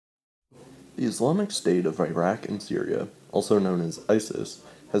The Islamic State of Iraq and Syria, also known as ISIS,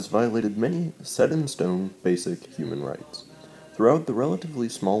 has violated many set-in-stone basic human rights. Throughout the relatively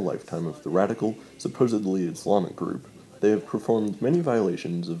small lifetime of the radical, supposedly Islamic group, they have performed many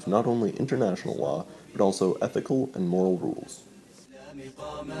violations of not only international law, but also ethical and moral rules.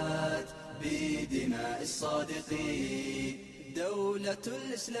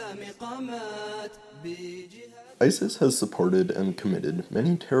 ISIS has supported and committed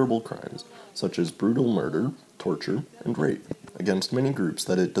many terrible crimes, such as brutal murder, torture, and rape, against many groups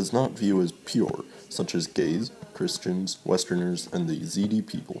that it does not view as pure, such as gays, Christians, Westerners, and the Yazidi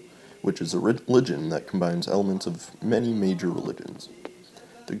people, which is a religion that combines elements of many major religions.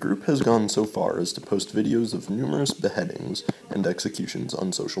 The group has gone so far as to post videos of numerous beheadings and executions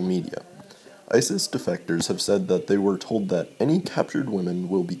on social media. ISIS defectors have said that they were told that any captured woman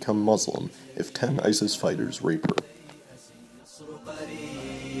will become Muslim if 10 ISIS fighters rape her.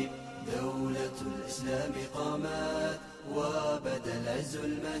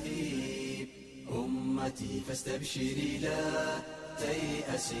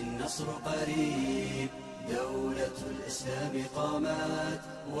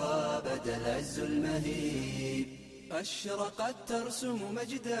 أشرقت ترسم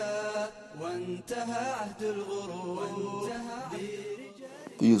مجدا وانتهى عهد الغرور.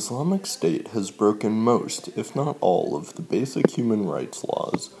 The Islamic State has broken most, if not all, of the basic human rights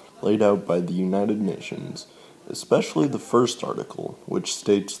laws laid out by the United Nations, especially the first article, which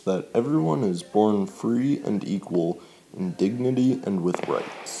states that everyone is born free and equal in dignity and with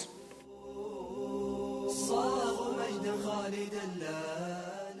rights.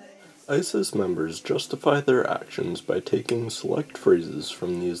 ISIS members justify their actions by taking select phrases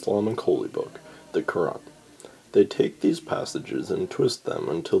from the Islamic holy book, the Quran. They take these passages and twist them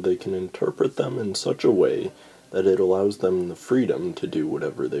until they can interpret them in such a way that it allows them the freedom to do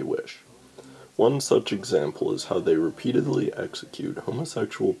whatever they wish. One such example is how they repeatedly execute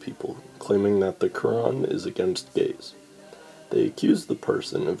homosexual people, claiming that the Quran is against gays. They accuse the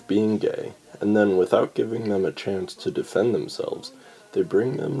person of being gay, and then, without giving them a chance to defend themselves, they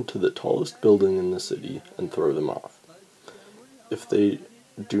bring them to the tallest building in the city and throw them off. If they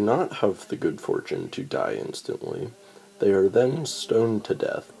do not have the good fortune to die instantly, they are then stoned to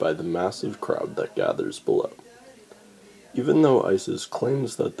death by the massive crowd that gathers below. Even though ISIS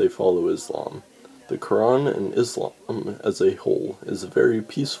claims that they follow Islam, the Quran and Islam as a whole is a very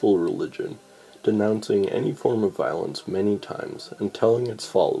peaceful religion, denouncing any form of violence many times and telling its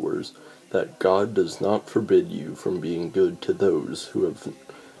followers that God does not forbid you from being good to those who have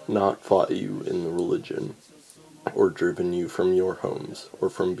not fought you in the religion, or driven you from your homes, or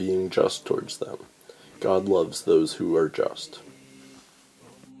from being just towards them. God loves those who are just.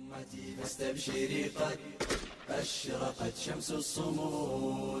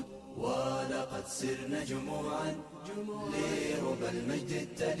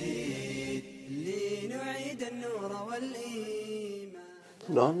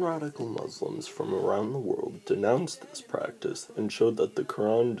 Non-radical Muslims from around the world denounced this practice and showed that the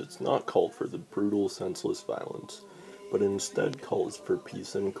Quran does not call for the brutal, senseless violence, but instead calls for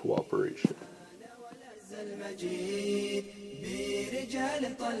peace and cooperation.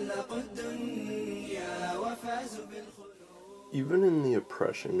 Even in the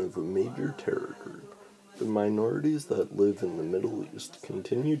oppression of a major terror group, the minorities that live in the Middle East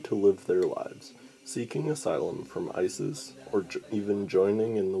continue to live their lives, seeking asylum from ISIS or even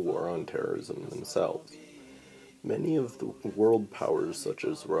joining in the war on terrorism themselves. Many of the world powers such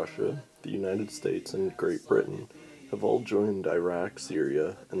as Russia, the United States, and Great Britain have all joined Iraq,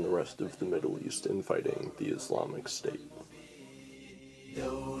 Syria, and the rest of the Middle East in fighting the Islamic State.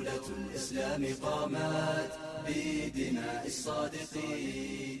 دولة الإسلام قامت بدماء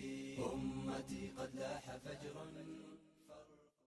الصادقين